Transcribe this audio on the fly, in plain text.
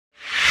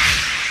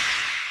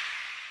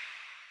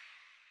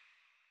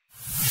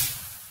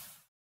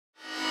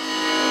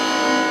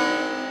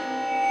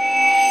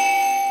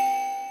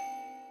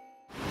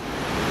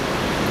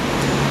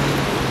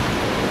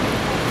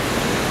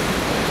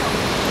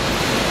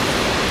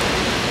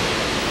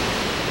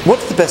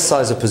What's the best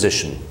size of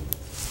position?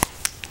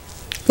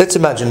 Let's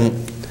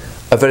imagine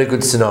a very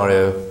good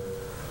scenario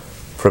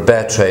for a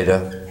bear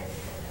trader.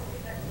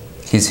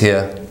 He's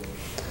here.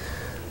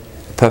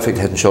 Perfect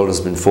head and shoulders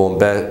have been formed.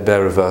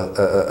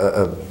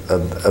 A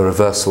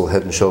reversal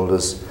head and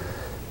shoulders.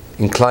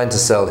 Inclined to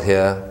sell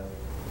here.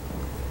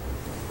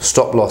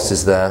 Stop loss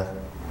is there.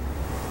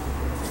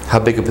 How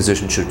big a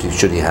position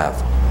should he have?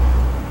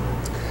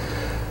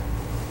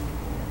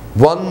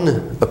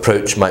 One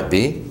approach might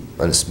be,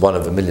 and it's one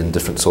of a million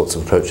different sorts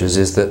of approaches,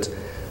 is that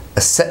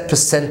a set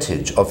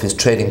percentage of his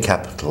trading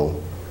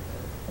capital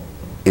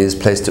is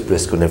placed at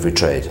risk on every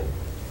trade.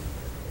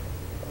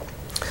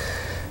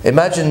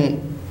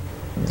 Imagine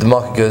the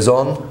market goes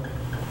on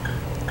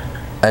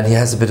and he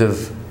has a bit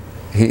of,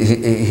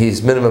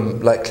 his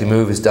minimum likely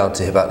move is down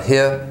to about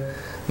here.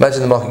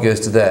 Imagine the market goes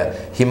to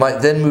there. He might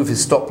then move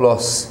his stop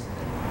loss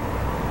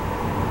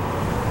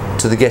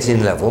to the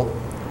get-in level,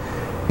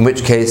 in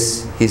which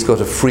case he's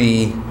got a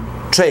free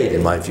trade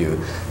in my view.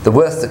 The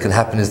worst that can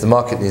happen is the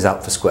market is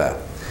out for square.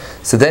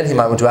 So then he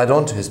might want to add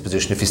on to his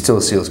position if he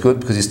still feels good,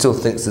 because he still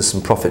thinks there's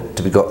some profit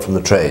to be got from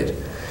the trade.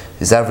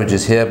 His average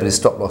is here, but his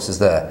stop loss is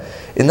there.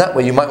 In that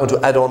way, you might want to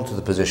add on to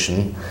the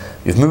position.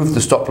 You've moved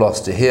the stop loss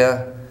to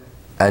here,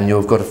 and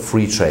you've got a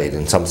free trade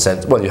in some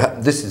sense. Well,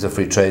 this is a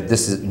free trade,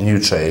 this is a new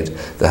trade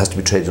that has to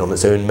be traded on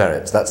its own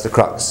merits. That's the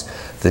crux.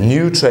 The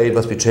new trade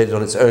must be traded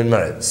on its own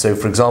merits. So,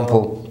 for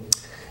example,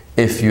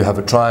 if you have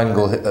a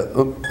triangle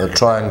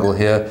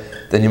here,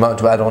 then you might want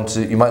to add on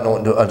to, you might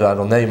not want to add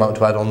on there, you might want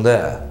to add on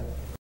there.